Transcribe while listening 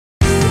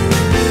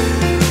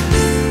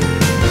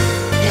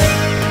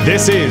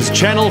This is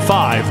Channel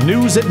 5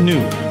 News at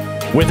Noon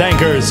with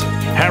anchors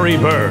Harry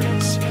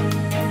Burns,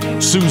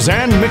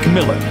 Suzanne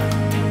McMillan,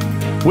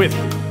 with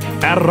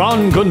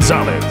Aaron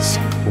Gonzalez,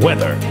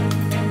 weather,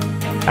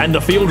 and the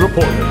field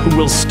reporter who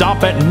will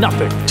stop at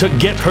nothing to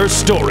get her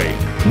story,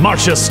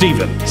 Marcia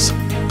Stevens.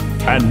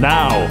 And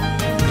now,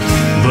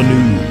 the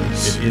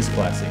news. It is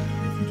classy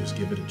if you just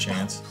give it a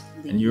chance.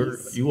 And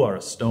you are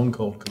a stone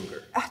cold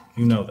cougar.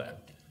 You know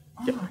that.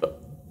 Yeah.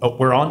 Oh,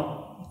 we're on?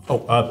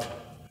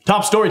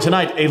 Top story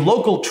tonight, a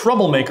local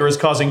troublemaker is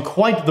causing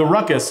quite the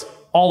ruckus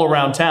all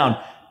around town.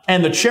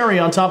 And the cherry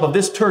on top of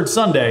this turd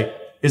sundae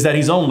is that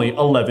he's only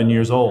 11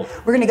 years old.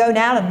 We're going to go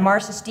now to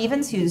Marcia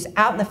Stevens, who's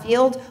out in the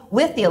field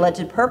with the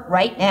alleged perp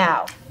right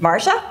now.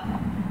 Marcia?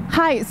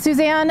 Hi,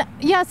 Suzanne.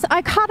 Yes,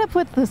 I caught up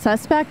with the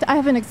suspect. I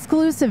have an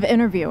exclusive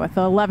interview with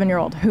the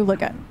 11-year-old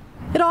hooligan.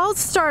 It all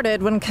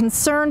started when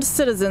concerned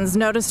citizens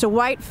noticed a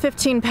white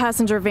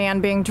 15-passenger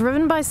van being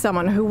driven by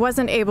someone who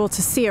wasn't able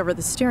to see over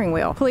the steering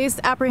wheel. Police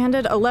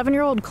apprehended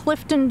 11-year-old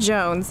Clifton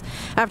Jones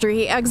after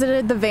he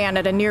exited the van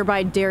at a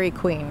nearby Dairy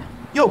Queen.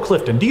 Yo,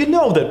 Clifton, do you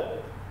know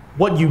that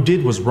what you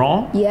did was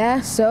wrong? Yeah,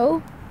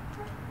 so?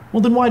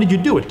 Well, then why did you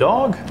do it,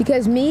 dog?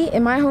 Because me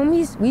and my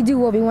homies, we do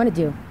what we want to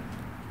do.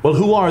 Well,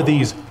 who are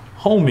these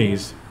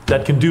homies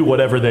that can do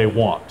whatever they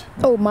want?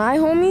 Oh, my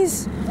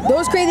homies?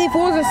 Those crazy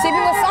fools are sleeping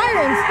with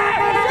Sirens.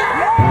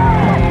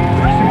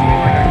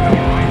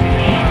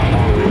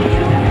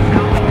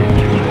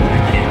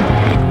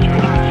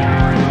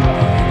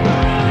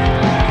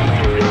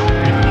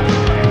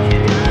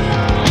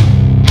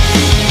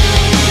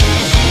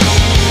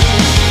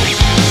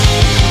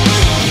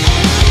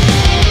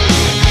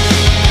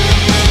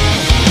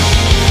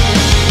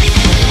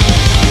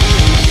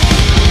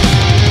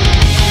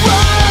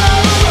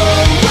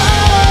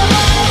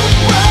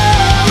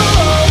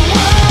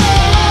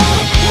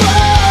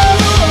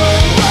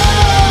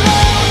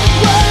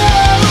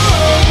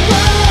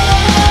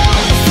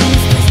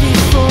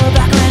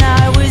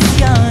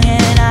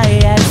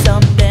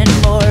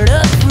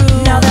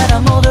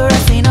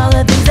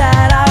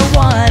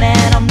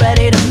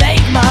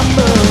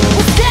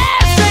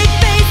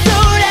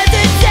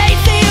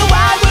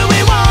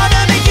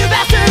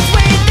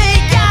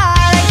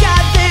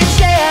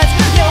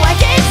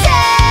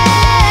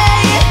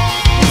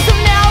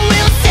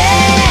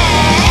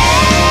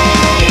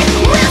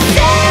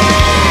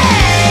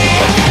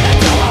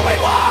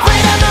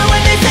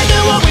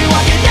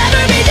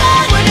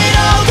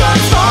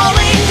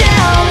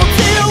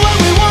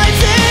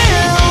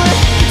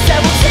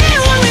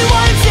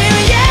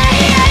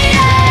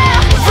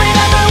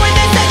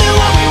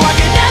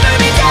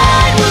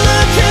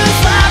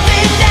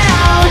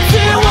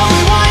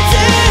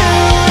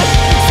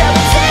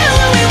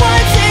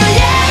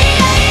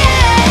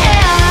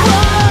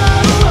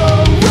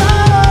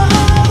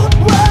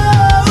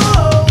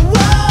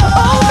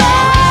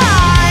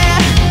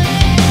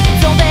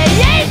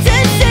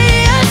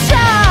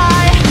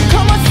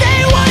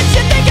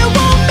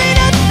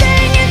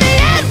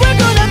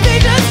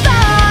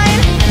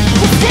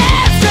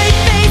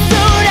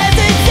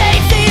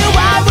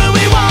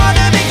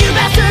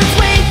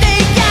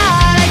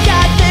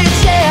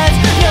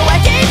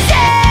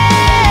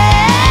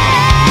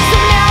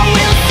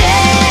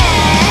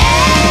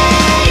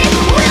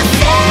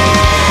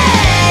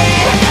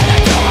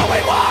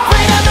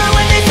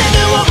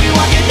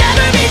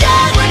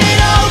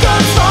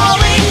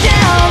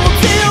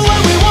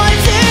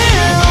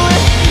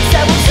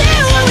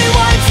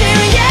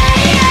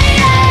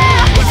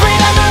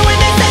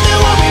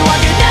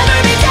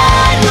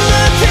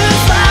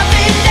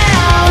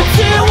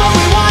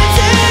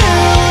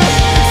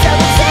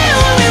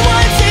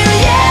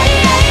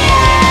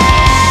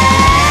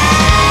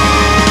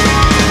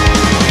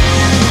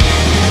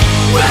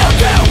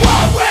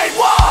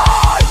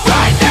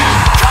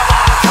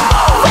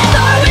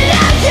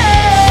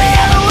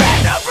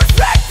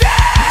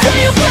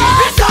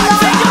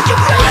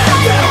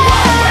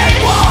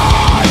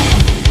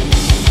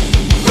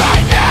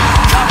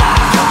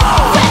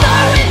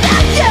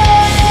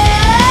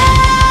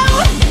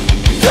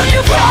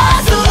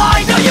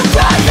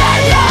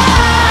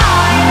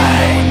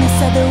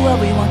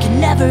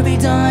 Be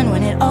done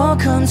when it all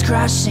comes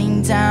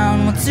crashing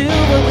down. We'll do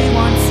what we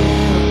want to.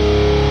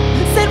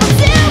 Said we'll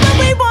do what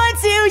we want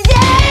to,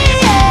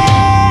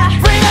 yeah.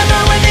 Remember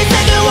when they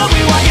said do what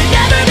we want, could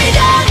never be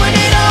done. When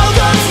it all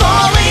comes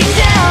falling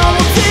down,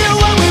 we'll do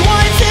what we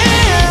want to.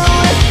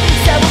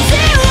 Said we'll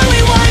do what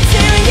we want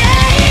to,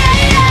 yeah.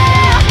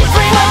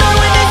 Remember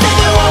when they said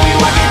do what we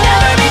want, could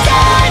never be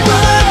done.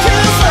 We'll look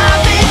who's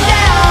laughing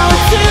now.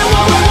 We'll do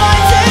what we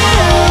want to.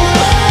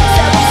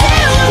 Said we'll do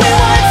what we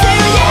want to,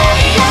 yeah.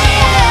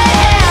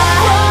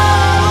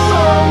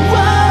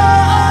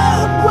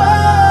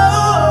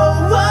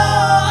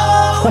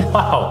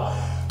 Wow.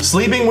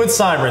 Sleeping with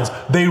sirens,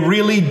 they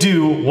really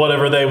do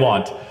whatever they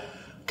want.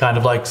 Kind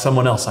of like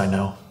someone else I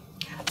know.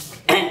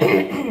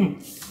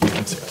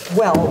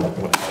 Well,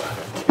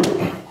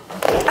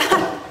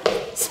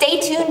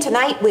 stay tuned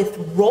tonight with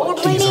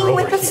Rollerblading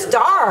with the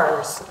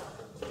Stars.